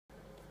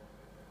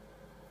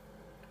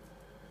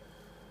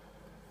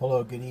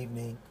Hello, good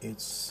evening.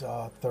 It's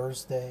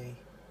Thursday,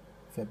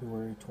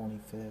 February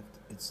 25th.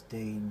 It's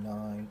day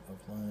 9 of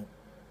Lent,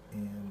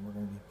 and we're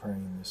going to be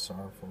praying the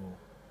sorrowful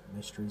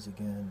mysteries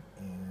again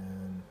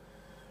and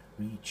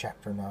read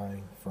chapter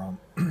 9 from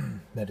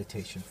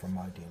Meditation from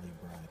My Daily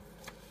Bread.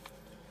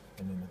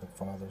 In the name of the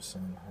Father,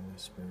 Son, Holy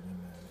Spirit,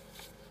 amen.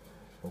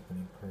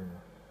 Opening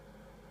prayer.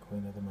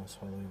 Queen of the Most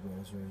Holy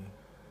Rosary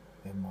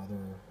and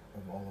Mother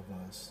of all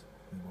of us,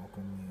 we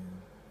welcome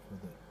you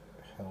for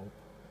the help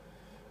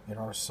in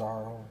our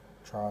sorrow,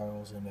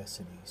 trials, and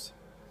necessities.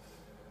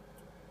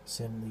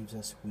 Sin leaves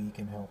us weak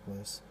and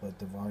helpless, but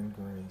divine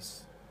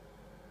grace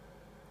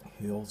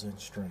heals and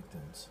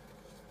strengthens.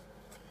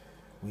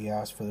 We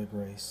ask for the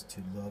grace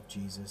to love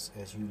Jesus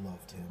as you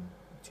loved him,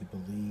 to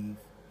believe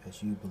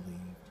as you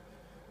believed,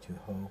 to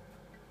hope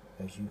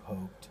as you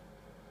hoped.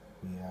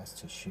 We ask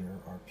to share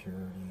our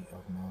purity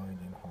of mind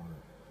and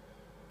heart.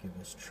 Give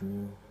us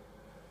true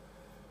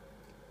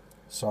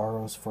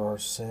sorrows for our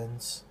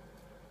sins,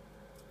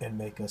 and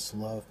make us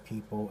love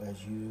people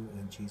as you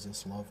and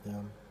Jesus loved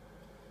them.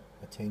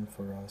 Attain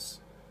for us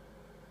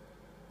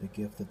the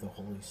gift of the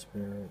Holy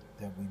Spirit,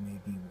 that we may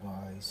be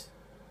wise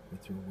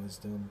with your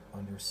wisdom,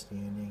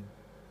 understanding,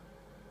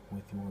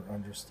 with your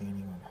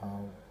understanding on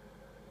how,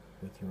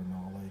 with your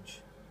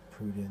knowledge,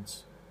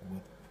 prudence,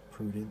 with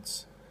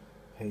prudence,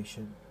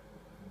 patient,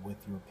 with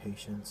your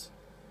patience,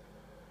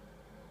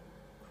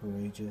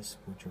 courageous,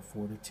 with your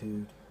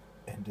fortitude,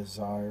 and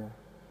desire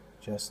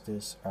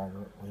justice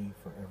accurately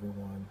for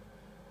everyone,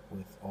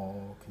 with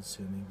all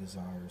consuming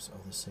desires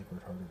of the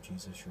Sacred Heart of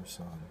Jesus, your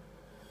Son.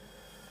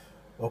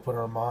 Open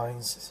our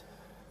minds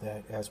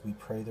that as we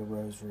pray the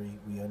Rosary,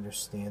 we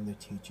understand the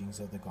teachings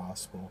of the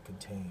Gospel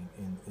contained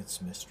in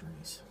its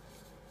mysteries.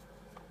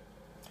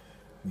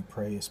 We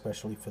pray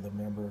especially for the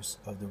members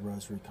of the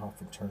Rosary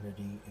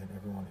Confraternity and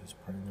everyone who's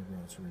praying the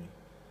Rosary,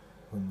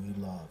 whom we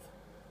love.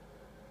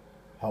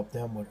 Help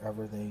them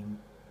whatever they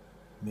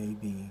may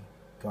be.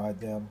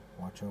 Guide them,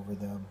 watch over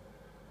them,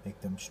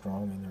 make them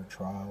strong in their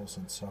trials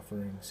and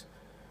sufferings.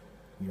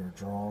 We are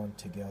drawn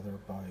together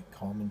by a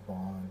common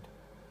bond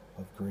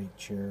of great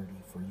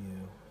charity for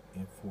you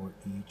and for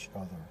each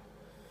other.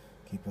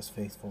 Keep us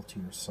faithful to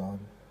your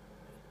Son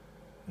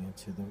and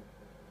to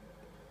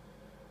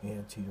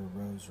your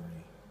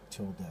Rosary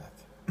till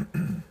death.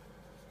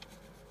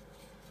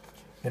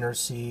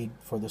 Intercede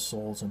for the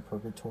souls in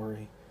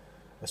purgatory,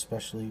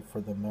 especially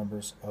for the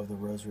members of the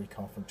Rosary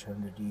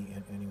Confraternity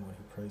and anyone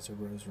who prays the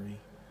Rosary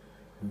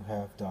who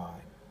have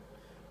died.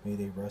 May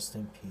they rest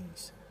in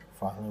peace.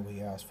 Finally, we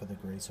ask for the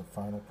grace of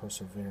final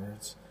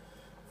perseverance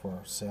for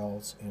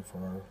ourselves and for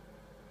our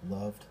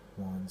loved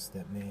ones,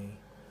 that may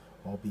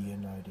all be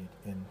united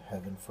in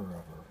heaven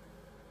forever.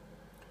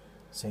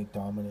 Saint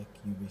Dominic,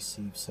 you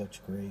receive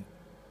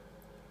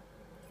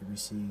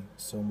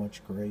so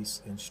much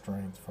grace and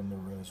strength from the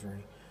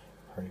Rosary.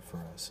 Pray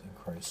for us in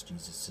Christ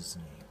Jesus'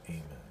 name.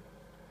 Amen.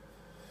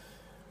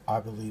 I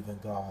believe in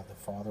God, the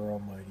Father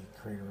Almighty,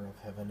 creator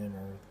of heaven and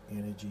earth, and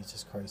in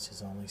Jesus Christ,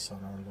 his only Son,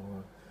 our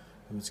Lord,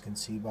 who was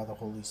conceived by the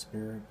Holy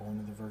Spirit, born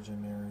of the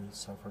Virgin Mary,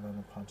 suffered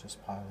under Pontius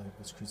Pilate,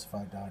 was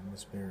crucified, died, and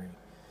was buried.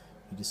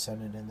 He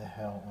descended into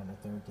hell. On the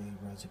third day,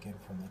 rose again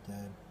from the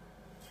dead.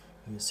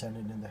 He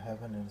ascended into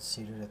heaven and is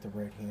seated at the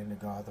right hand of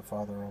God, the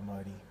Father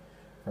Almighty.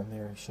 From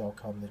there he shall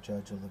come, the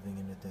judge of living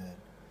and the dead.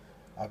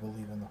 I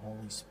believe in the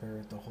Holy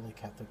Spirit, the Holy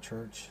Catholic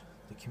Church,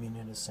 the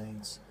communion of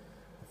saints,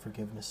 the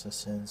forgiveness of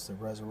sins, the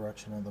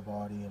resurrection of the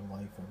body, and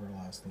life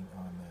everlasting.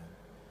 Amen.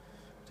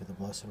 To the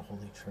blessed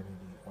Holy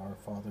Trinity, our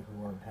Father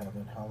who art in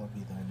heaven, hallowed be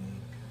thy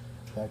name.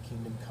 Thy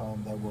kingdom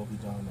come, thy will be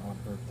done on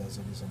earth as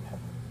it is in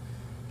heaven.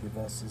 Give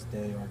us this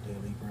day our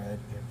daily bread,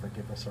 and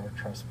forgive us our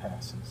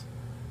trespasses,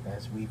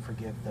 as we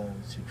forgive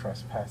those who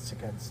trespass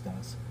against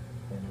us.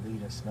 And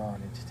lead us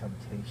not into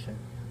temptation,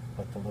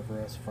 but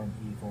deliver us from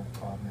evil.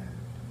 Amen.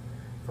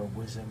 For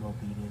wisdom,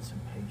 obedience,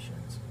 and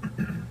patience.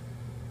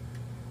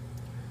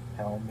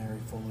 Hail Mary,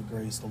 full of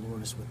grace, the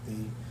Lord is with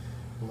thee.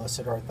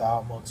 Blessed art thou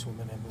amongst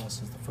women, and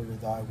blessed is the fruit of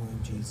thy womb,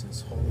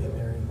 Jesus. Holy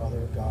Mary, Mother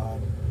of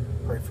God,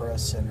 pray for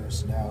us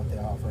sinners, now at the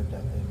hour of our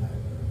death.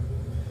 Amen.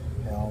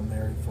 Hail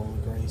Mary, full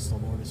of grace, the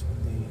Lord is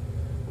with thee.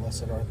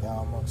 Blessed art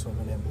thou amongst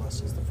women, and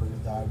blessed is the fruit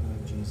of thy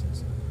womb,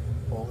 Jesus.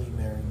 Holy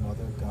Mary,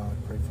 Mother of God,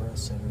 pray for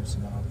us sinners,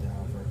 now at the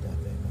hour of our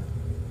death. Amen.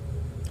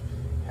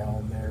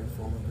 Hail Mary,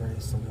 full of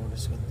grace, the Lord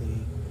is with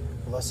thee.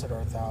 Blessed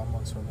art thou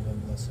amongst women,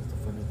 and blessed is the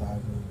fruit of thy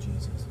womb,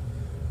 Jesus.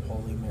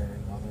 Holy Mary,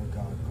 Mother of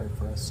God, pray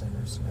for us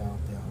sinners, now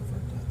at the hour of our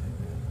death.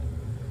 Amen.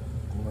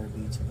 Glory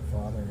be to the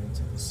Father, and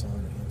to the Son,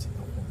 and to the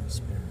Holy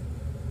Spirit,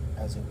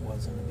 as it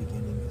was in the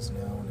beginning, is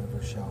now, and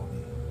ever shall be,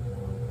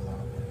 world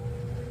without end.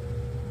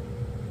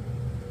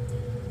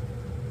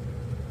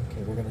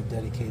 Okay, we're going to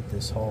dedicate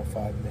this whole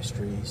 5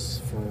 mysteries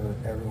for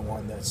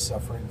everyone that's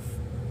suffering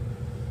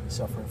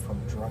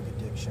from drug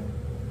addiction,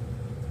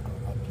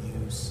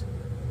 abuse,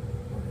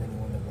 or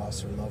anyone that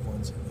lost their loved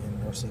ones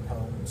in nursing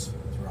homes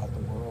throughout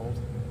the world.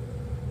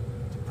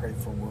 To pray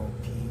for world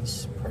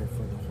peace, pray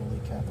for the Holy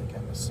Catholic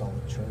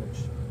Apostolic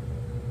Church,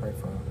 pray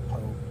for our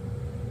Pope,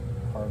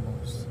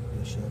 cardinals,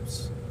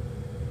 bishops,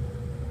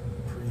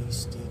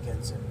 priests,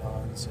 deacons, and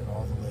nuns, and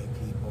all the lay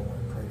people,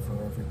 and pray for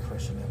every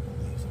Christian that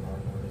believes in our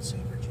Lord and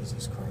Savior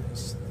Jesus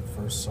Christ. The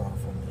first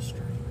sorrowful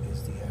mystery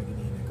is the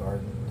agony in the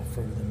garden. The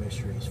fruit of the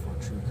mystery is for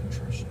true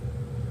contrition.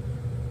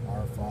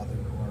 Our Father,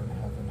 who art in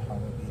heaven,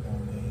 hallowed be thy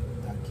name.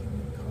 Thy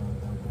kingdom come,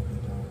 thy will be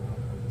done on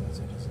earth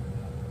as it is in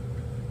heaven.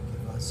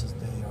 Give us this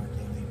day our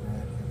daily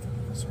bread, and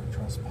forgive us our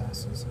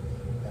trespasses,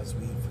 as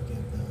we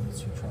forgive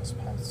those who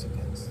trespass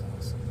against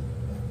us.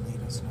 And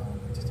lead us not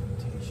into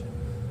temptation,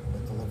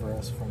 but deliver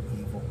us from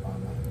evil.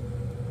 Amen.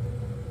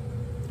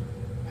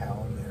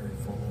 Hail Mary,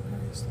 full of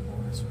grace, the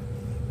Lord is with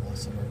thee.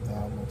 Blessed art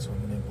thou amongst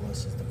women, and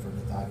blessed is the fruit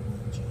of thy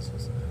womb,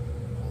 Jesus.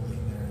 Holy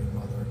Mary,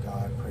 Mother of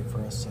God, pray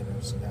for us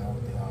sinners, now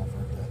at the hour of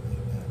our death.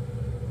 Amen.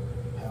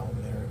 Hail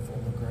Mary,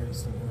 full of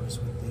grace, the Lord is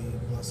with thee.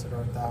 Blessed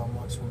art thou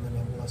amongst women,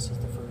 and blessed is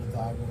the fruit of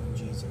thy womb,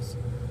 Jesus.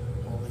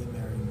 Holy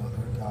Mary,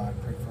 Mother of God,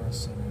 pray for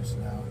us sinners,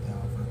 now at the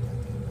hour of our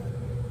death. Amen.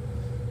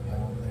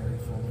 Hail Mary,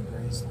 full of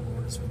grace, the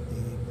Lord is with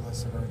thee.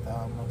 Blessed art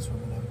thou amongst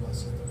women, and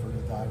blessed is the fruit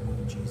of thy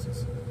womb,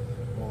 Jesus.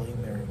 Holy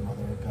Mary,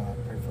 Mother of God,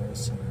 pray for us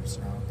sinners,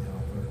 now at the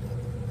hour of our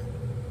death. Amen.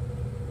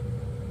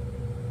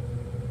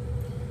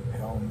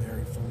 Hail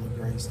Mary, full of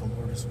grace, the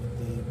Lord is with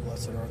thee.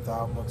 Blessed art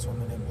thou amongst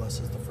women, and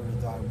blessed is the fruit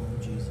of thy womb,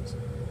 Jesus.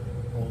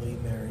 Holy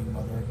Mary,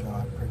 Mother of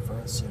God, pray for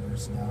us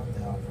sinners, now at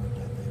the hour of our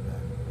death.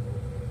 Amen.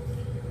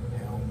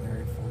 Hail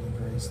Mary, full of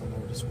grace, the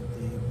Lord is with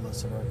thee.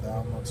 Blessed art thou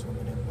amongst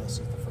women, and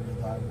blessed is the fruit of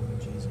thy womb,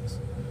 Jesus.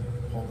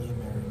 Holy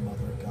Mary,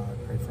 Mother of God,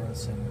 pray for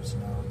us sinners,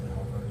 now at the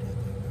hour of our death.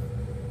 Amen.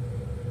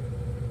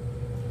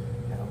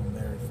 Hail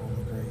Mary, full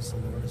of grace, the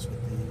Lord is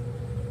with thee.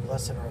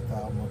 Blessed art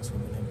thou amongst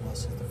women, and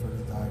blessed is the fruit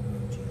of thy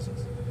womb,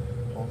 Jesus.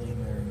 Holy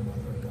Mary,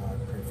 Mother of God,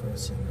 pray for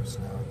us sinners,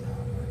 now at the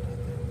hour of our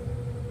death. Amen.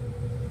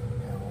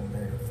 Hail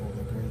Mary, full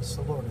of grace,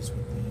 the Lord is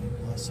with thee.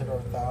 Blessed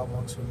art thou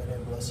amongst women,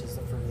 and blessed is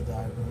the fruit of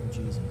thy womb,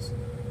 Jesus.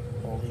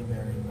 Holy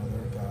Mary, Mother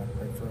of God,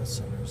 pray for us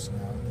sinners,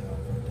 now at the hour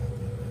of our death.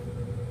 Amen.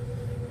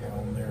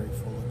 Hail Mary,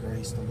 full of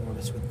grace, the Lord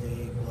is with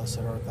thee. Blessed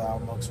art thou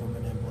amongst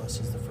women, and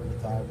blessed is the fruit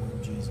of thy womb,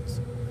 Jesus.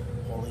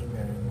 Holy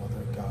Mary,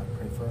 Mother of God,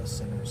 pray for us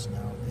sinners,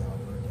 now at the hour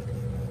of our death.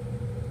 Amen.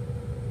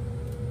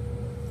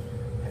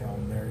 Hail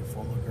Mary,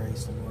 full of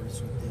grace, the Lord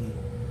is with thee.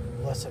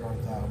 Blessed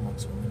art thou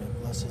amongst women,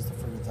 and blessed is the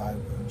fruit of thy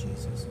womb,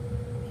 Jesus.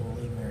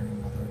 Holy Mary,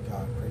 Mother of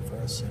God, pray for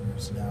us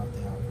sinners, now at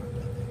the hour of our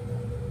death.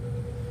 Amen.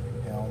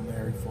 Hail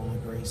Mary, full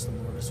of grace, the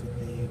Lord is with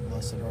thee.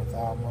 Blessed art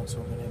thou amongst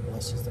women, and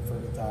blessed is the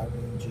fruit of thy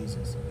womb,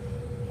 Jesus.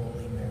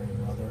 Holy Mary,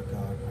 Mother of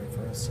God, pray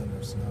for us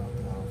sinners, now at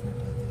the hour of our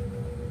death.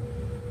 Amen.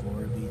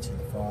 Glory be to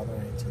the Father,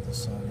 and to the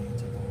Son, and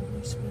to the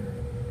Holy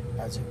Spirit,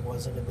 as it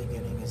was in the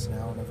beginning, is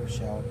now, and ever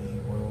shall be,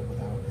 world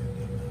without end.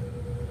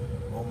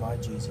 Amen. O my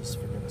Jesus,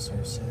 forgive us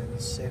our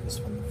sins, save us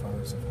from the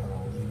fires of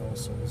hell, lead all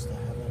souls to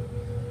heaven,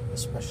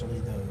 especially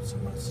those who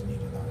most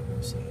need of thy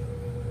mercy.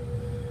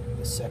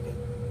 The second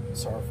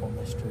sorrowful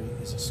mystery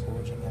is a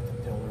scourging at the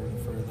pillar.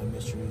 The fruit of the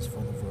mystery is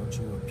for the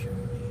virtue of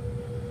purity.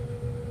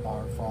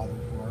 Our Father,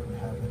 who art in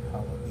heaven,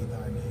 hallowed be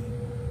thy name.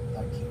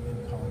 Thy kingdom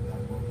come, thy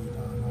will be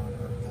done on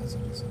earth as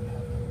it is in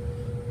heaven.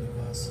 Give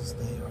us this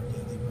day our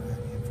daily bread,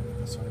 and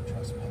forgive us our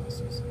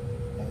trespasses,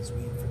 as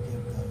we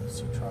forgive those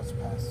who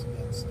trespass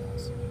against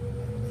us.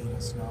 And lead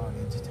us not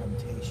into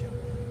temptation,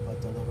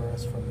 but deliver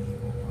us from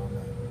evil.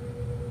 Amen.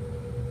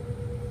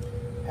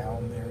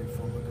 Hail Mary,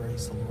 full of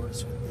grace, the Lord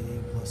is with thee.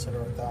 Blessed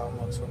art thou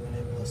amongst women,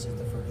 and blessed is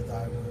the fruit of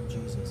thy womb,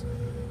 Jesus.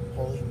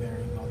 Holy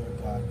Mary, Mother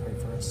of God, pray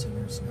for us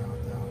sinners, now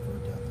at the hour of our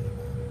death. Amen.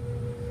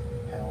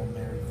 Hail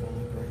Mary, full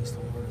of grace,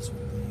 the Lord is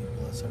with thee.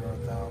 Blessed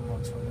art thou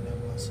amongst women,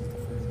 and blessed is the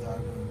fruit of thy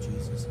womb,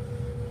 Jesus.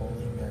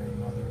 Holy Mary,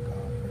 Mother of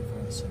God, pray for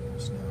us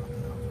sinners, now at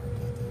the hour of our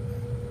death.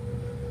 Amen.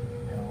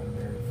 Hail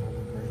Mary, full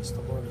of grace,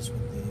 the Lord is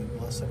with thee.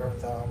 Blessed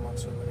art thou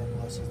amongst women, and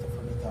blessed is the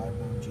fruit of thy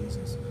womb,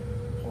 Jesus.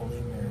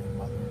 Holy Mary,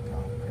 Mother of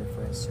God, pray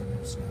for us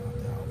sinners, now at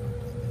the hour of our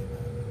death.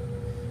 Amen.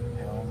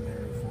 Hail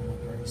Mary, full of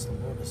grace, the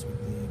Lord is with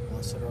thee.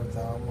 Blessed art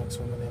thou amongst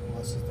women, and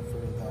blessed is the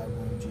fruit of thy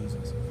womb,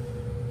 Jesus.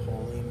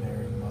 Holy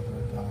Mary, Mother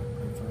of God,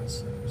 pray for us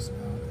sinners,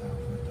 now at the hour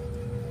of our death.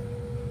 Amen.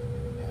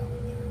 Hail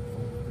Mary,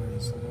 full of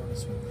grace, the Lord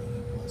is with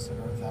thee. Blessed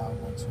art thou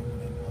amongst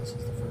women, and blessed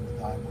is the fruit of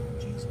thy womb,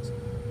 Jesus.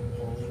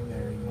 Holy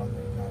Mary,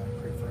 Mother of God,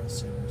 pray for us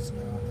sinners,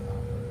 now at the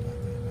hour of our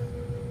death. Amen.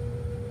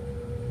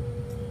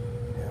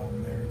 Hail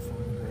Mary, full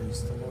of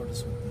grace, the Lord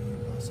is with thee.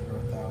 Blessed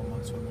art thou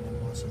amongst women, and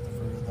blessed is the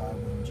fruit of thy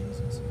womb,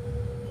 Jesus.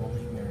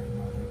 Holy Mary,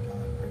 Mother of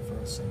God, pray for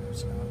us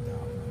sinners, now at the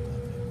hour of our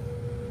death. Amen.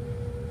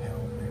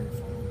 Hail Mary,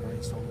 full of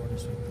grace, the Lord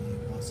is with thee.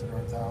 Blessed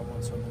art thou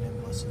amongst women, and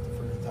blessed is the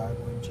fruit of thy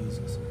womb,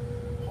 Jesus.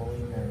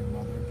 Holy Mary,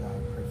 Mother of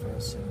God, pray for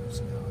us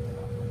sinners, now at the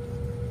hour of our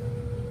death. Amen.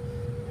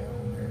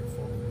 Hail Mary,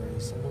 full of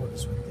grace, the Lord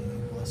is with thee.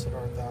 Blessed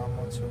art thou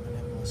amongst women,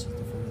 and blessed is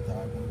the fruit of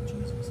thy womb,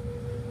 Jesus.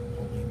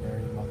 Holy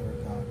Mary, Mother of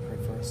God, pray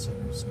for us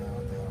sinners, now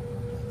at the hour of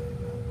our death.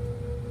 Amen.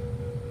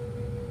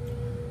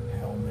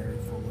 Hail Mary,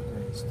 full of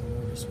grace, the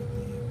Lord is with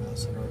thee.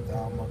 Blessed art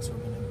thou amongst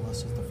women, and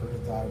blessed is the fruit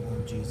of thy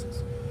womb,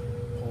 Jesus.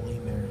 Holy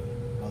Mary,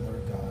 Mother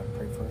of God,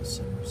 pray for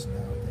us sinners,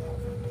 now at the hour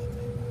of our death.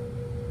 Amen.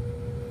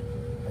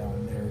 Hail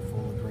Mary,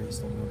 full of grace,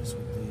 the Lord is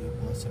with thee.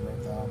 Blessed Blessed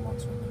art thou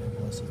amongst women, and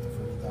blessed is the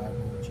fruit of thy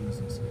womb,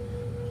 Jesus.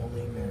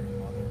 Holy Mary,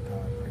 Mother of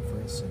God, pray for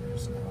us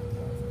sinners, now and at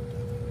the hour of our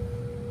death. Amen.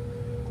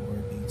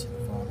 Glory be to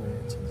the Father,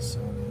 and to the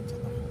Son, and to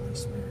the Holy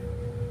Spirit,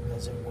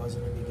 as it was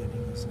in the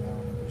beginning, is now,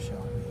 and ever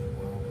shall be,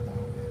 world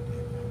without end.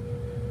 Amen.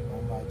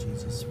 O my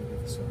Jesus, forgive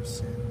us our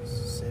sins,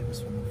 save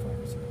us from the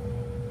fires of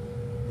hell.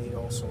 Lead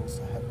all souls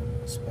to heaven,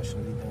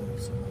 especially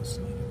those in most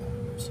need of thy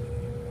mercy.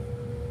 Amen.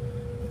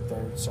 The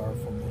third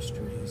sorrowful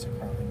mystery is a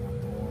crowning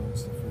with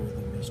thorns. The fruit of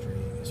the mystery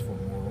is for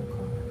moral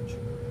courage.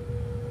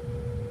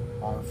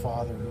 Our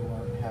Father, who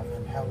art in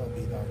heaven, hallowed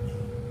be thy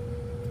name.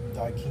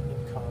 Thy kingdom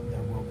come, thy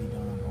will be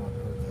done on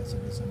earth as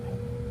it is in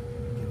heaven.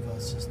 Give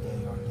us this day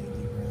our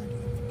daily bread,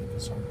 and forgive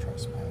us our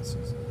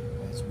trespasses,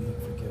 as we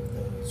forgive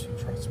those who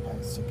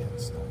trespass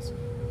against us.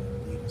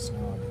 And lead us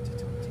not into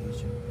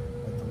temptation,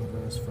 but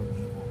deliver us from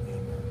evil.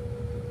 Amen.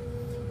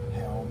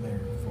 Hail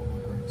Mary, full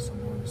of grace, the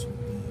Lord is with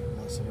thee.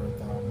 Blessed art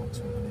thou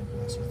amongst women, and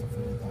blessed is the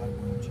fruit of thy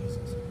womb,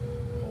 Jesus.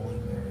 Holy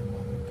Mary,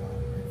 Mother of God,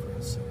 pray for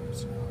us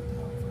sinners, now and at the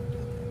hour of our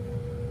death. Amen.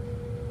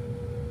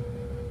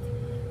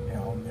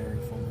 Hail Mary,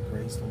 full of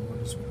grace, the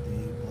Lord is with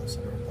thee. Blessed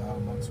art thou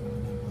amongst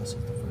women, and blessed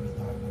is the fruit of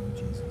thy womb,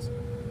 Jesus.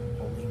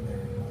 Holy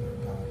Mary, Mother of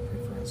God, pray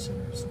for us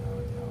sinners, now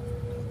and at the hour of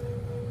our death. Amen.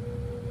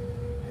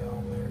 Hail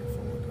Mary,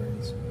 full of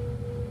grace,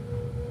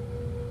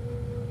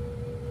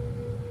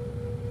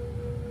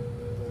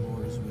 the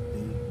Lord is with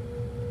thee.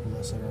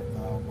 Blessed art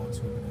thou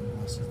amongst women, and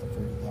blessed is the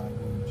fruit of thy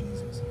womb,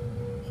 Jesus.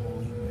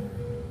 Holy Mary,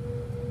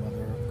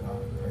 Mother of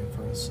God, pray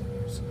for us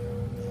sinners, now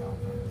and at the hour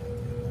of our death.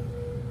 Amen.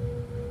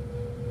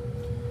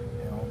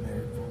 Hail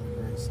Mary, full of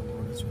grace, the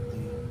Lord is with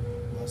thee.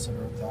 Blessed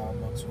art thou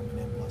amongst women,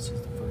 and blessed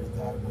is the fruit of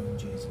thy womb,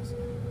 Jesus.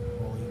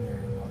 Holy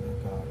Mary, Mother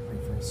of God, pray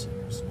for us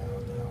sinners, now and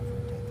at the hour of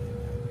our death.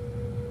 Amen.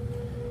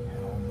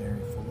 Hail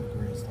Mary, full of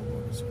grace, the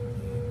Lord is with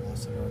thee.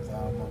 Blessed art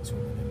thou amongst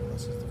women, and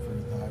blessed is the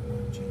fruit of thy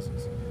womb,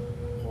 Jesus.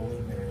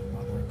 Holy Mary,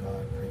 Mother of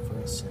God, pray for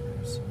us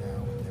sinners,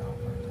 now and at the hour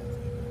of our death.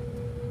 Amen.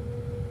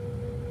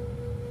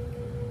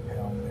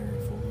 Hail Mary,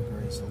 full of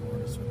grace, the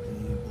Lord is with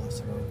thee.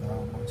 Blessed art thou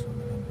amongst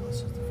women, and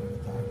blessed is the fruit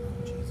of thy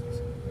womb,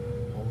 Jesus.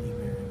 Holy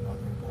Mary,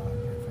 Mother of God,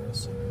 pray for us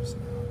sinners,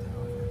 now and at the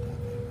hour of our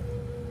death. Amen.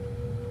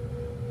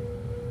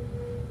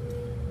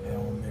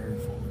 Hail Mary,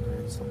 full of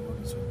grace, the Lord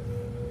is with thee.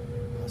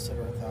 Blessed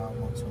art thou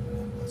amongst women,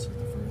 and blessed is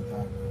the fruit of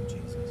thy womb,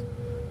 Jesus.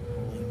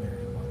 Holy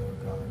Mary, Mother of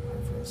God,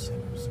 pray for us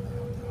sinners,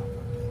 now and at the hour of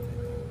our death.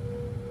 Amen.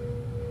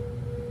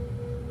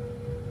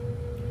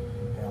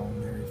 Hail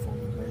Mary, full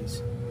of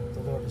grace,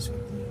 the Lord is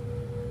with thee.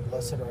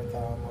 Blessed art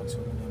thou amongst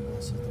women, and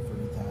blessed is the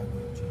fruit of thy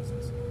womb,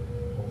 Jesus.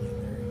 Holy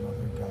Mary,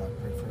 Mother of God,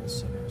 pray for us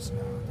sinners, now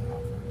and at the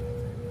hour of our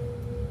death. Amen.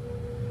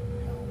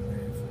 Hail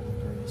Mary, full of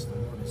grace, the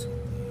Lord is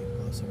with thee.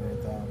 Blessed art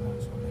thou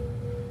amongst women,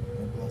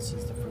 and blessed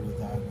is the fruit of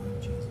thy womb,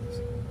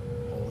 Jesus.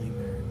 Holy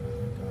Mary,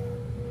 Mother of God,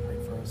 pray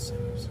for us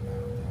sinners, now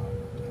and at the hour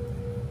of our death.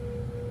 Amen.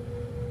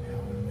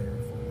 Hail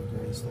Mary, full of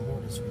grace, the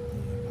Lord is with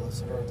thee.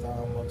 Blessed art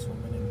thou amongst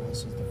women, and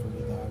blessed is the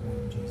fruit of thy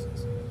womb,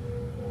 Jesus.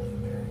 Holy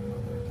Mary,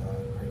 Mother of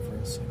God, pray for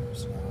us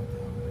sinners, now and at the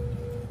hour of our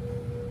death.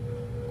 Amen.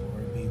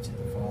 Glory be to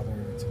the Father,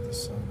 and to the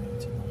Son, and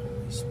to the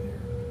Holy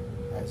Spirit,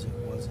 as it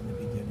was in the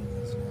beginning,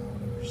 is now,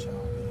 and ever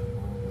shall be,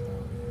 world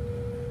without end.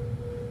 Amen.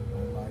 O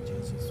my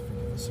Jesus,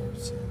 forgive us our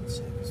sins,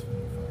 save us from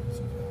the fires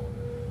of hell.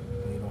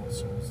 Lead all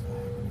souls to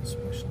heaven,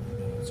 especially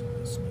those in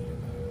most need of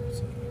thy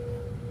mercy.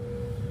 Amen.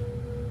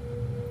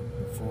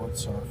 The fourth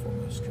sorrowful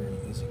mystery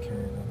is the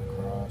carrying of the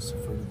cross. The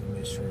fruit of the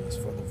mystery is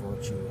for the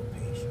virtue of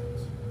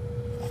patience.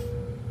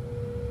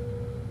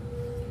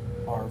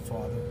 Our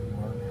Father, who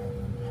art in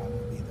heaven,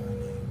 hallowed be thy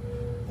name.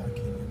 Thy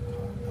kingdom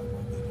come, thy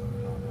will be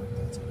done on earth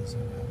as it is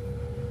in heaven.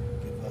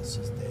 Give us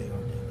this day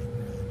our daily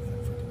bread, and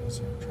forgive us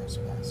our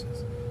trespasses,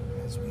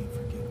 as we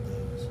forgive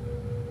those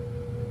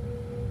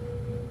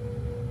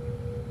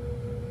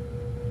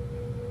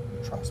who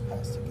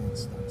trespass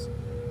against us.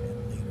 And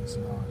lead us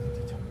not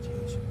into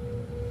temptation,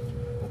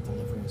 but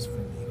deliver us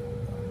from evil.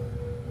 Amen.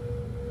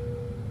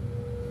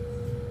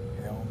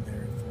 Hail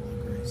Mary, full of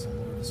grace, the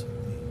Lord is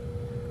with thee.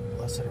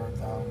 Blessed art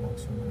thou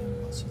amongst women, and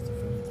blessed is the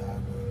fruit of thy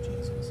womb,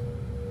 Jesus.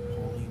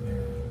 Holy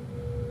Mary,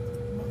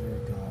 Mother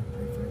of God,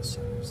 pray for us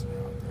sinners,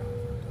 now and at the hour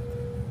of our death.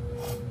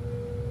 Amen.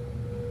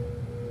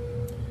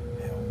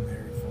 Hail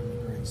Mary, full of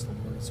grace, the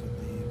Lord is with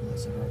thee.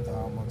 Blessed art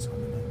thou amongst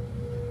women,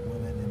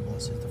 and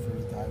blessed is the fruit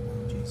of thy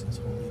womb, Jesus.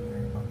 Holy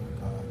Mary, Mother of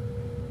God,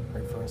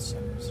 pray for us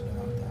sinners,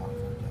 now and at the hour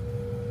of our death.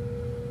 Amen.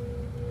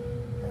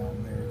 Hail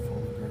Mary, full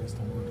of grace,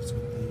 the Lord is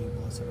with thee.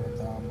 Blessed art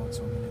thou amongst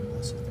women, and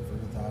blessed is the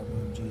fruit of thy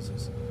womb,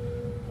 Jesus.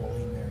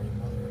 Holy Mary,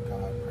 Mother of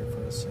God, pray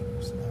for us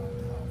sinners, now and at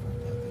the hour of our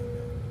death.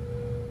 Amen.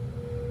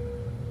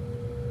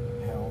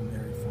 Hail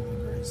Mary, full of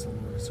grace, the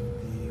Lord is with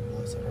thee.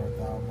 Blessed art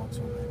thou amongst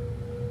women,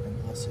 and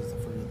blessed is the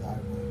fruit of thy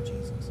womb,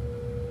 Jesus.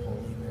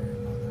 Holy Mary,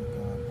 Mother of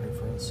God, pray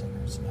for us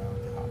sinners, now and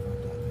at the hour of our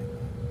death.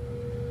 Amen.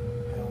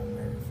 Hail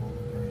Mary, full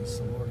of grace,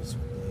 the Lord is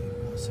with thee.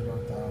 Blessed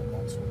art thou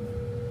amongst women,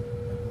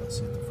 and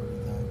blessed is the fruit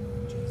of thy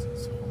womb,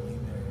 Jesus. Holy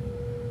Mary,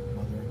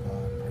 Mother of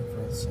God, pray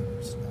for us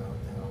sinners, now and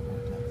at the hour of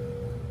our death.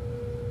 Amen.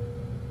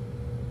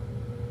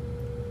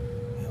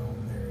 Hail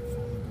Mary,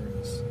 full of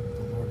grace,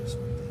 the Lord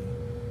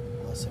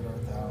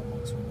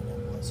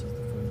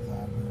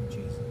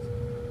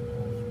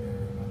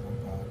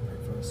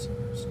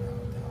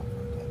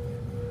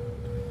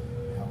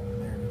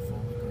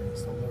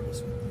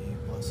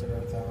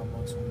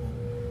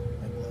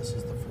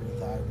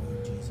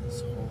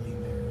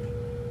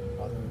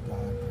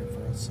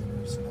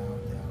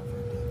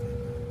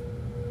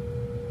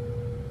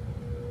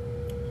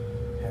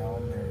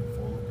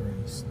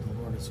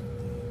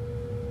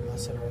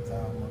Blessed art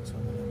thou amongst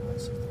women, and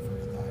blessed is the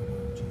fruit of thy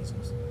womb,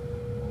 Jesus.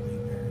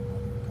 Holy Mary,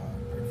 Mother of God,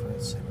 pray for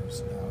us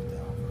sinners, now and at the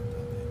hour of our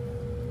death.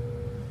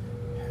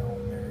 Amen. Hail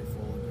Mary,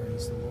 full of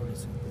grace, the Lord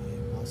is with thee.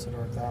 Blessed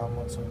art thou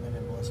amongst women,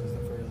 and blessed is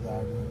the fruit of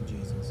thy womb,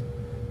 Jesus.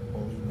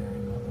 Holy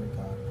Mary, Mother of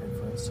God, pray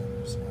for us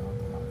sinners, now and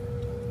at the hour of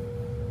our death.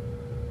 Amen.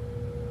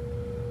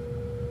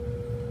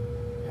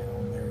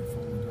 Hail Mary,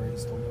 full of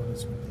grace, the Lord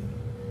is with thee.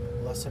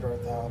 Blessed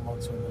art thou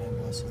amongst women, and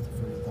blessed is the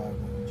fruit of thy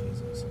womb,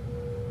 Jesus.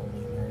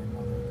 Holy Mary,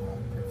 Mother of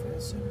God, pray for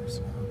us sinners,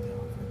 now and at the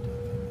hour of our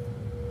death. Amen.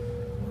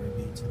 Glory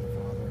be to the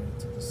Father, and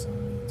to the Son,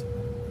 and to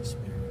the Holy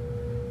Spirit,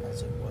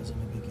 as it was in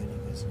the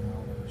beginning, is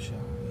now, and ever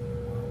shall be,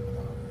 world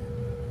without end.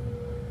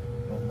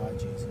 Amen. O my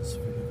Jesus,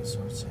 forgive us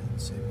our sins,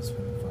 save us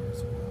from the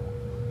fires of hell.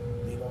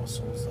 Lead all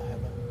souls to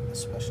heaven,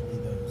 especially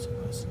those who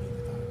most need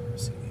thy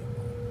mercy.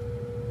 Amen.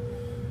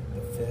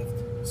 The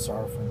fifth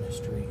sorrowful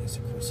mystery is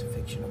the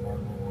crucifixion of our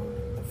Lord.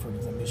 The fruit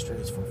of the mystery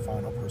is for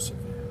final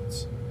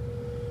perseverance.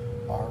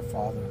 Our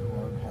Father, who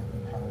art in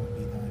heaven, hallowed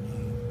be thy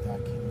name. Thy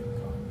kingdom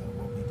come, thy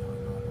will be done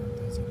on earth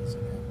as it is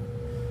in heaven.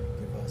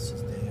 Give us this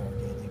day our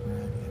daily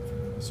bread, and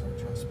forgive us our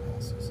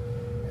trespasses,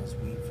 as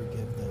we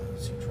forgive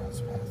those who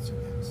trespass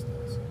against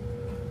us.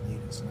 And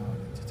lead us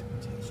not into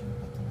temptation,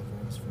 but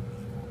deliver us from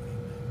evil.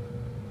 Amen.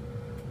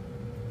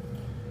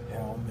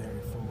 Hail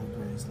Mary, full of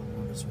grace, the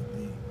Lord is with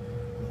thee.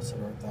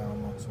 Blessed art thou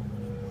amongst women,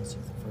 and blessed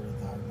is the fruit of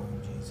thy womb,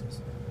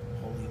 Jesus.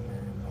 Holy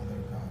Mary, Mother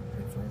of God,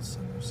 pray for us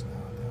sinners,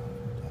 now and at the hour of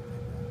our death.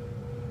 Amen.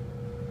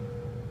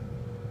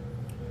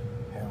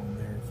 Hail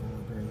Mary, full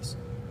of grace,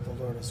 the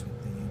Lord is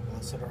with thee.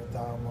 Blessed art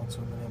thou amongst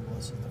women, and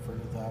blessed is the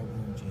fruit of thy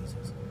womb,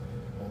 Jesus.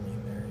 Holy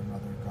Mary,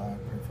 Mother of God,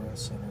 pray for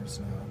us sinners,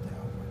 now and at the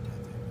hour of our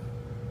death. Amen.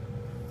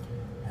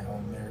 Hail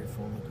Mary,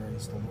 full of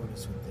grace, the Lord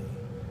is with thee.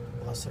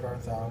 Blessed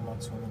art thou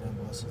amongst women, and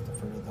blessed is the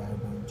fruit of thy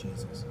womb,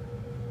 Jesus.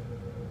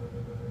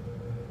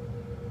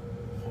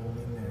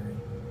 Holy Mary,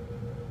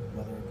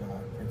 Mother of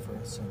God, pray for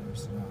us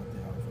sinners, now at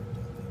the hour of our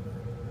death. Amen.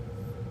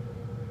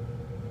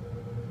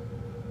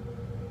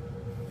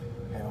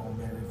 Hail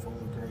Mary, full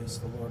of grace,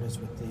 the Lord is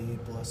with thee.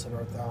 Blessed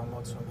art thou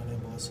amongst women,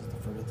 and blessed is the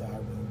fruit of thy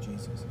womb,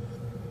 Jesus.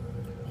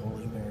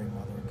 Holy Mary,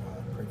 Mother of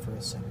God, pray for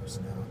us sinners,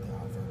 now at the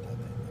hour of our death.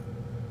 Amen.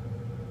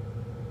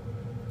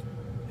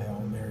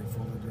 Hail Mary,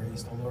 full of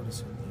grace, the Lord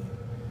is with thee.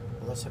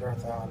 Blessed art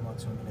thou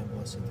amongst women, and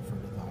blessed is the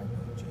fruit of thy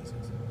womb,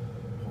 Jesus.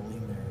 Holy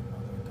Mary,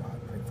 Mother of God,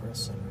 pray for us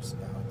sinners,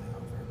 now at the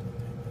hour of our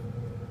death. Amen.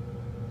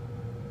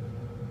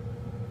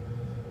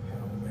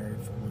 Hail Mary,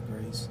 full of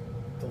grace,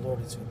 the Lord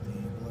is with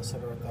thee.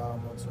 Blessed art thou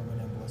amongst women,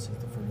 and blessed is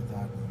the fruit of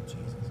thy womb,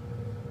 Jesus.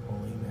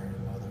 Holy Mary,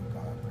 Mother of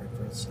God, pray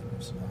for us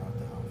sinners, now at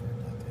the hour of our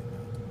death.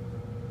 Amen.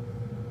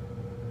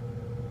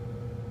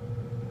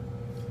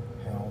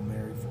 Hail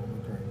Mary, full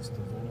of grace,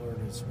 the Lord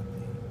is with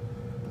thee.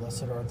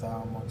 Blessed art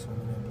thou amongst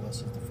women, and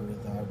blessed is the fruit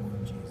of thy womb,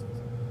 Jesus.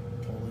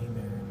 Holy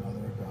Mary,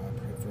 Mother of God,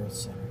 pray for us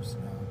sinners,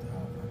 now at the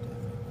hour of our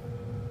death. Amen.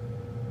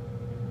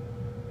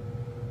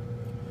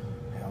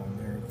 Hail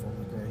Mary, full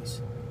of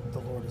grace, the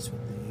Lord is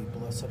with thee.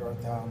 Blessed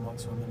art thou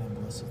amongst women, and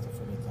blessed is the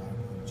fruit of thy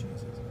womb,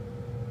 Jesus.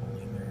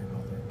 Holy Mary,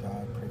 Mother of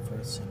God, pray for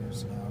us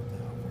sinners, now at the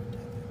hour of our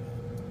death.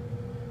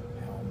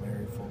 Amen. Hail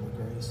Mary, full of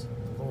grace,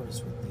 the Lord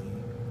is with thee.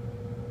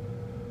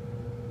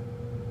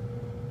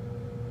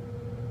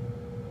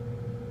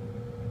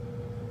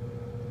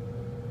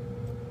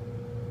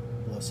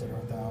 Blessed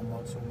art thou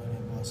amongst women,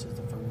 and blessed is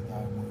the fruit of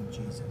thy womb,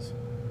 Jesus.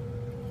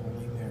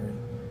 Holy Mary,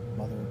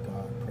 Mother of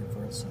God, pray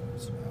for us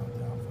sinners, now at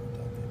the hour of our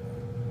death.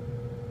 Amen.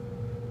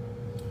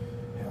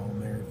 Hail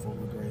Mary, full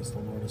of grace, the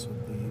Lord is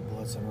with thee.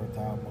 Blessed art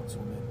thou amongst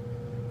women,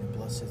 and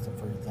blessed is the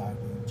fruit of thy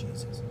womb,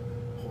 Jesus.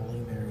 Holy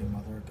Mary,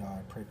 Mother of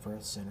God, pray for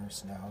us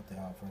sinners, now at the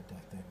hour of our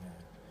death.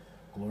 Amen.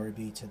 Glory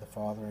be to the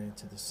Father, and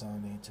to the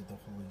Son, and to the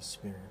Holy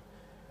Spirit,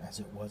 as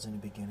it was in the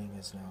beginning,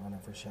 is now, and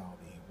ever shall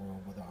be,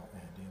 world without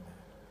end. Amen.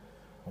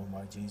 O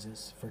my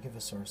Jesus, forgive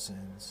us our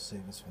sins,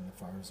 save us from the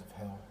fires of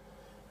hell.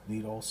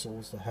 Lead all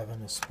souls to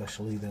heaven,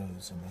 especially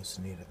those in most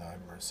need of thy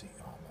mercy.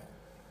 Amen.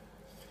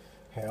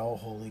 Hail,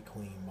 Holy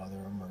Queen, Mother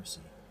of Mercy.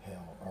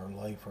 Hail, our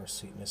life, our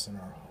sweetness, and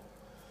our hope.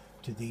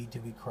 To thee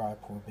do we cry,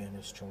 poor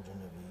banished children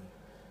of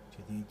Eve.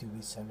 To thee do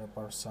we send up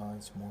our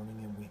sighs, mourning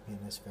and weeping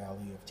in this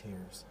valley of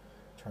tears.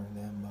 Turn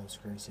then,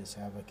 most gracious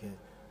Advocate,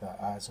 thy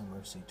eyes of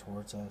mercy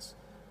towards us.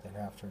 Then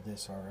after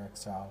this our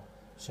exile,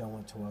 show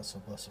unto us the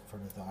blessed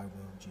fruit of thy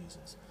womb,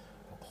 Jesus.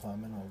 O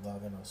clement, O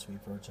loving, O sweet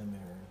Virgin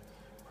Mary,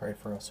 pray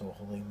for us, O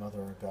Holy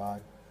Mother of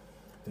God,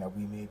 that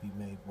we may be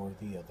made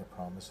worthy of the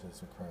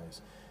promises of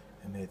Christ,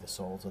 and may the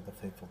souls of the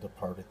faithful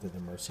departed through the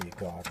mercy of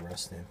God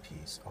rest in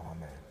peace.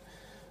 Amen.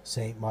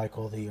 Saint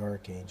Michael the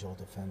Archangel,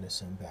 defend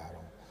us in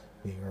battle.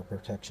 Be our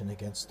protection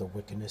against the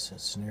wickedness and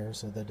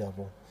snares of the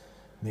devil.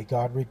 May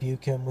God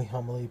rebuke him, we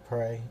humbly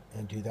pray,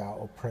 and do thou,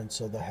 O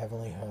Prince of the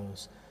heavenly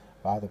host,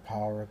 by the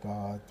power of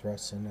God,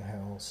 thrust into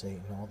hell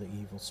Satan, all the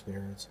evil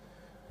spirits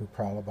who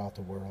prowl about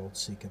the world,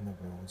 seeking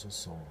the ruins of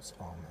souls.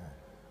 Amen.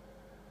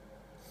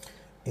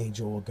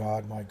 Angel of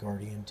God, my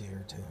guardian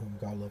dear, to whom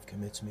God love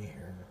commits me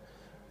here,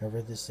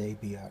 ever this day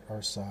be at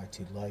our side,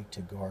 to light,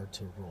 to guard,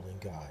 to rule and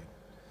guide.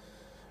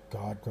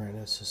 God grant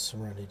us the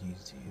serenity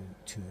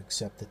to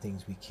accept the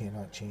things we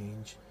cannot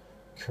change,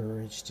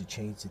 courage to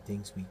change the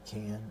things we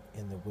can,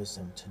 and the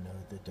wisdom to know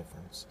the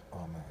difference.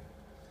 Amen.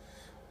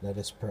 Let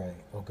us pray.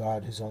 O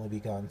God, whose only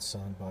begotten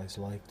Son, by his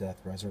life,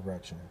 death,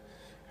 resurrection,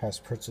 has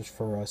purchased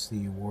for us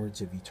the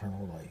rewards of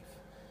eternal life,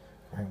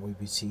 grant, we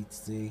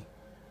beseech thee,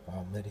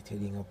 while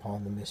meditating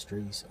upon the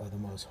mysteries of the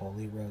most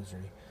holy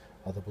rosary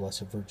of the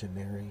Blessed Virgin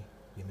Mary,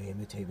 we may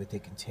imitate what they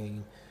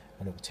contain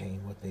and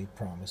obtain what they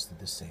promise through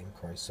the same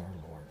Christ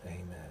our Lord.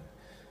 Amen.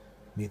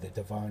 May the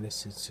divine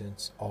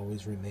assistance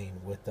always remain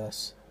with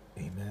us.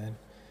 Amen.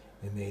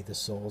 And may the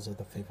souls of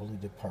the faithfully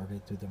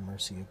departed through the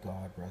mercy of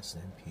God rest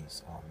in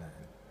peace. Amen.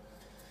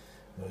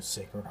 Most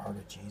Sacred Heart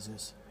of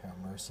Jesus, have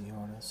mercy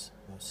on us.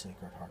 Most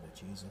Sacred Heart of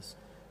Jesus,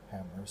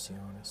 have mercy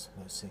on us.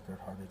 Most Sacred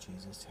Heart of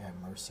Jesus, have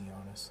mercy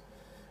on us.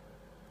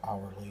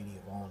 Our Lady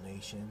of all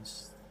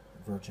nations,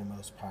 Virgin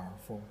most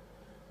powerful,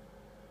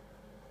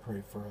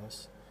 pray for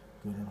us.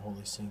 Good and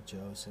holy Saint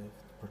Joseph,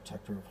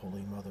 protector of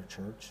Holy Mother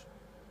Church,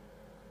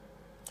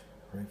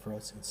 pray for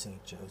us. And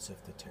Saint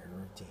Joseph, the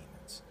terror of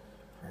demons,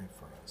 pray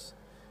for us.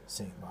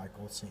 Saint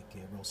Michael, Saint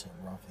Gabriel, Saint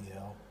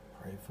Raphael,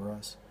 pray for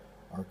us.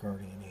 Our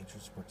guardian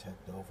angels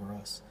protect over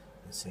us.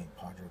 And Saint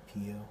Padre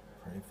Pio,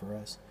 pray for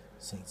us.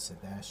 Saint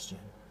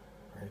Sebastian,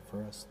 pray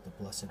for us. The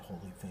Blessed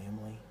Holy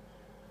Family,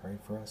 pray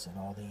for us. And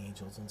all the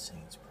angels and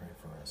saints, pray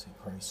for us. In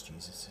Christ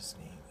Jesus'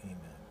 name, amen.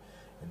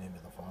 In the name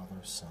of the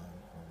Father, Son,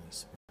 Holy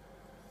Spirit.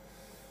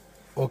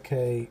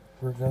 Okay,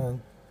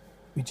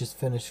 we just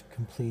finished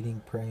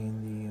completing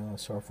praying the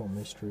sorrowful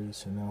mysteries,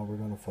 so now we're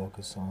going to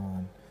focus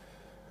on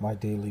my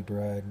daily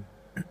bread.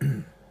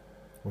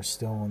 We're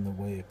still on the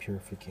way of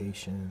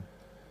purification.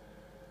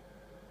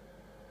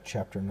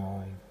 Chapter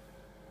 9.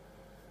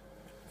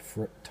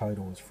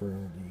 Title is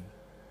Frailty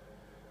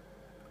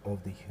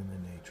of the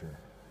Human Nature.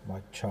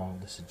 My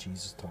child, this is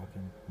Jesus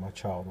talking. My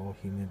child, all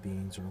human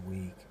beings are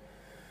weak.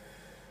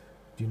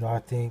 Do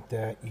not think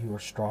that you are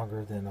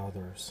stronger than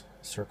others.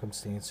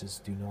 Circumstances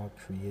do not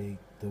create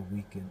the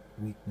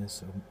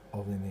weakness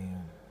of a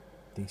man.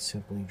 They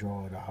simply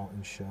draw it out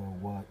and show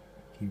what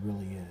he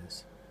really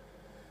is.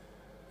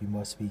 You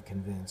must be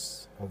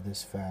convinced of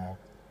this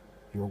fact.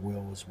 Your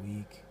will is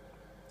weak,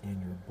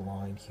 and your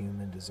blind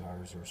human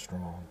desires are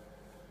strong.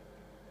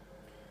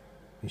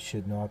 It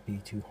should not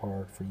be too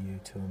hard for you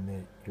to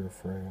admit your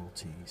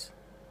frailties.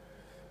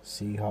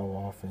 See how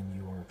often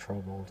you are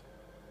troubled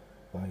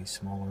by a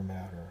smaller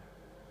matter.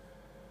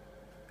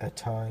 At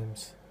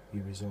times,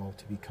 you resolve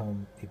to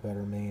become a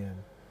better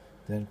man.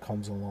 Then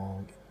comes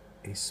along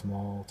a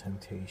small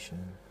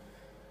temptation,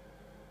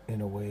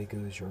 and away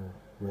goes your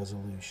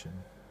resolution.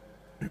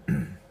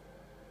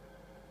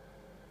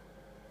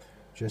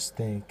 Just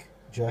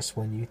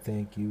when you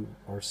think you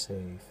are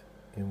safe,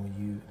 and when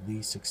you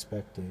least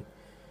expect it,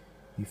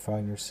 you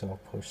find yourself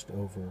pushed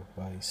over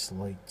by a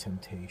slight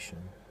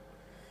temptation.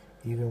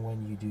 Even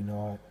when you do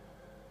not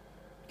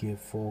give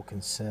full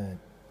consent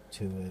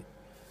to it,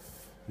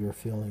 your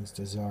feelings,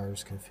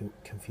 desires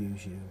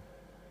confuse you.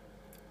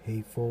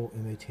 Hateful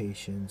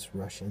imitations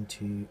rush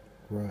in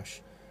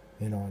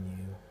on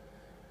you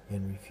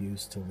and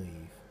refuse to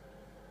leave.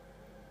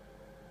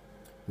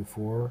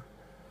 Before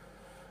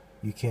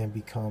you can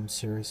become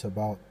serious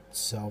about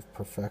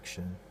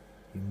self-perfection,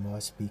 you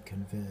must be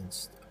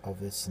convinced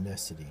of its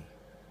necessity.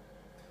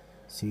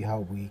 See how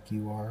weak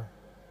you are?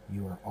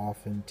 You are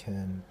often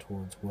tend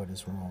towards what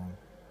is wrong.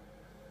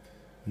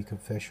 You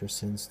confess your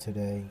sins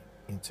today,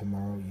 and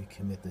tomorrow you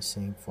commit the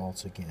same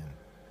faults again.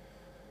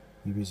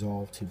 You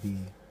resolve to be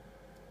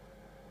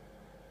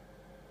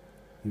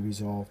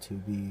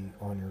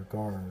on your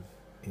guard,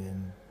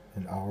 and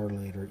an hour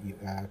later you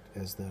act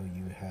as though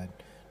you had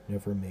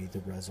never made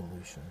the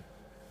resolution.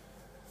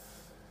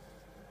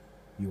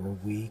 You are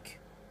weak,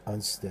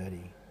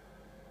 unsteady.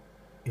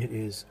 It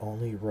is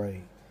only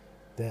right,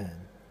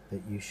 then,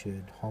 that you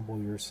should humble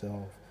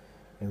yourself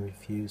and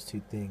refuse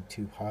to think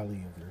too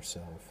highly of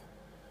yourself.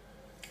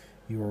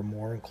 You are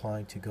more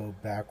inclined to go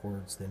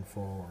backwards than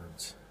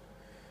forwards.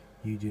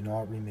 You do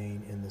not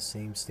remain in the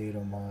same state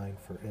of mind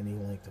for any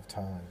length of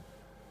time.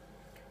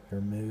 Your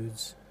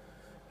moods,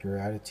 your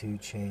attitude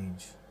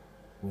change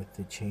with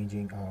the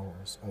changing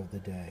hours of the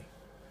day.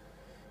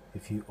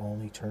 If you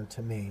only turn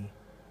to me,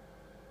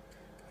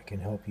 I can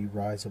help you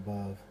rise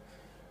above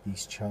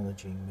these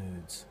challenging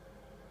moods.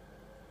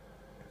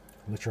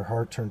 Let your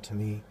heart turn to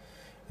me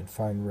and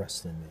find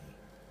rest in me.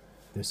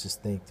 This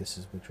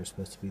is what you're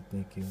supposed to be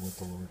thinking, what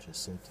the Lord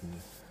just said to you.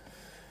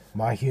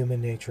 My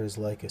human nature is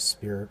like a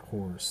spirit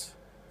horse.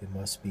 It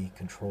must be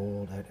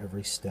controlled at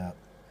every step.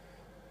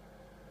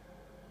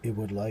 It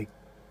would like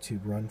to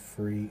run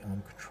free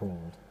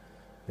uncontrolled.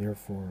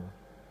 Therefore,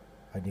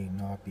 I need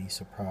not be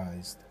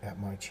surprised at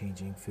my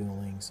changing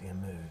feelings and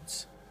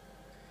moods.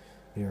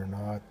 They are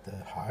not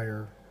the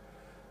higher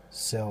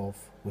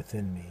self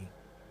within me.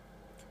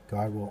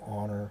 God will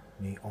honor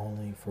me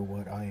only for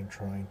what I am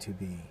trying to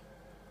be.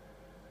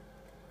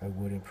 I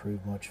would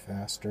improve much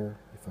faster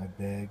if I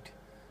begged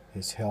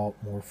His help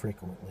more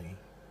frequently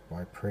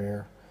by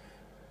prayer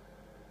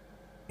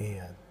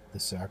and the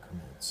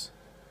sacraments.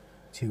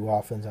 Too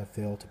often I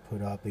fail to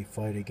put up a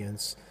fight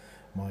against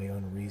my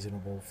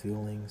unreasonable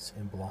feelings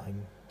and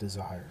blind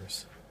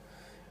desires.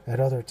 At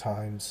other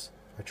times,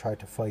 I try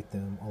to fight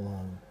them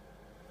alone.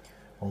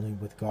 Only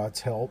with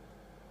God's help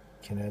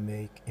can I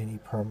make any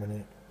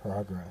permanent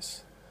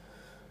progress.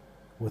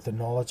 With the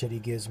knowledge that He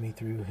gives me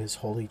through His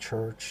holy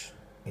church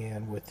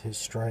and with His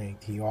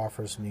strength He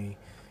offers me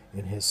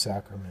in His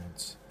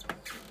sacraments,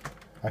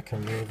 I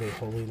can live a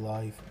holy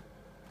life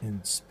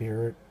in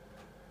spirit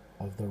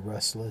of the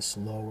restless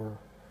lower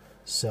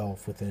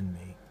self within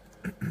me.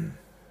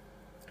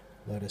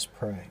 Let us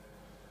pray.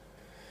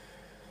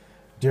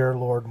 Dear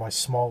Lord, my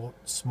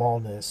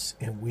smallness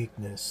and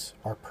weakness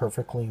are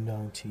perfectly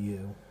known to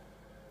you.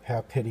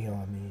 Have pity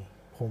on me.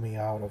 Pull me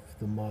out of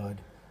the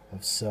mud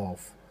of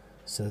self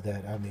so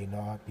that I may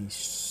not be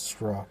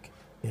stuck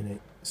in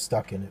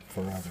it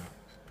forever.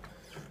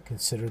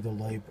 Consider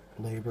the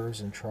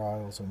labors and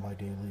trials of my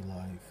daily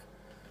life.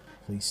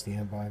 Please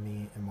stand by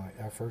me in my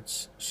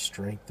efforts.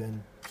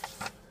 Strengthen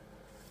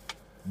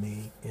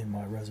me in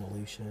my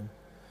resolution.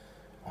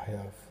 I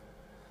have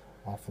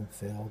often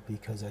failed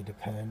because I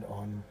depend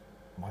on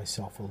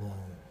myself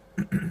alone.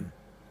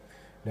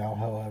 Now,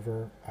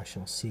 however, I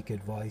shall seek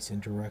advice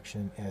and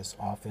direction as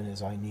often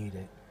as I need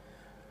it.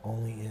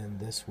 Only in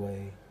this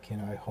way can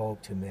I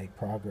hope to make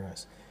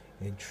progress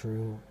in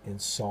true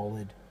and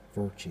solid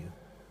virtue.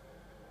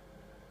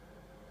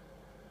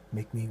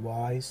 Make me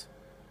wise,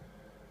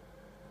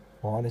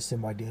 honest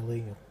in my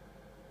daily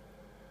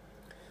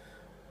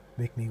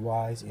Make me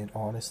wise and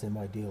honest in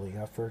my daily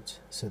efforts,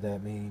 so that I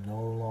may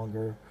no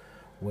longer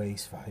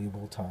waste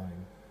valuable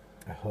time.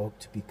 I hope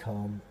to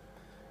become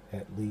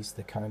at least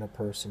the kind of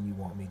person you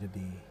want me to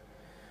be.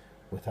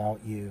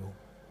 Without you,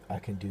 I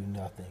can do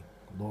nothing.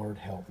 Lord,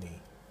 help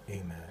me.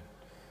 Amen.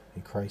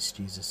 In Christ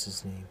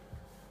Jesus' name,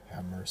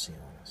 have mercy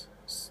on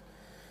us.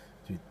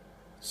 Through the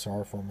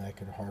sorrowful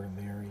Immaculate Heart of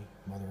Mary,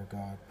 Mother of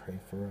God, pray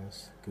for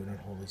us. Good and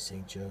holy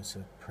Saint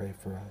Joseph, pray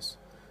for us.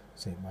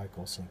 Saint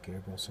Michael, Saint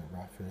Gabriel, Saint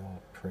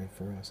Raphael, pray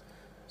for us.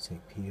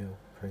 Saint Pio,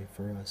 pray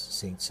for us.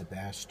 Saint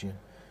Sebastian,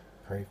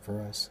 pray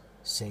for us.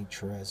 Saint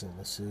Therese of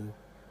Lisieux,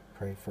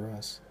 pray for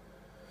us.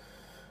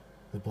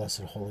 The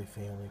Blessed Holy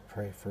Family,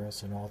 pray for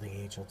us. And all the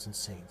angels and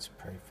saints,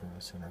 pray for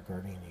us. And our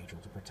guardian angel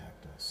to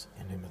protect us.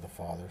 In the name of the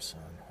Father,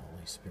 Son,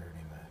 Holy Spirit,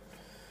 amen.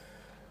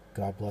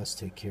 God bless,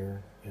 take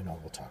care, and I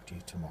will talk to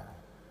you tomorrow.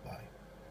 Bye.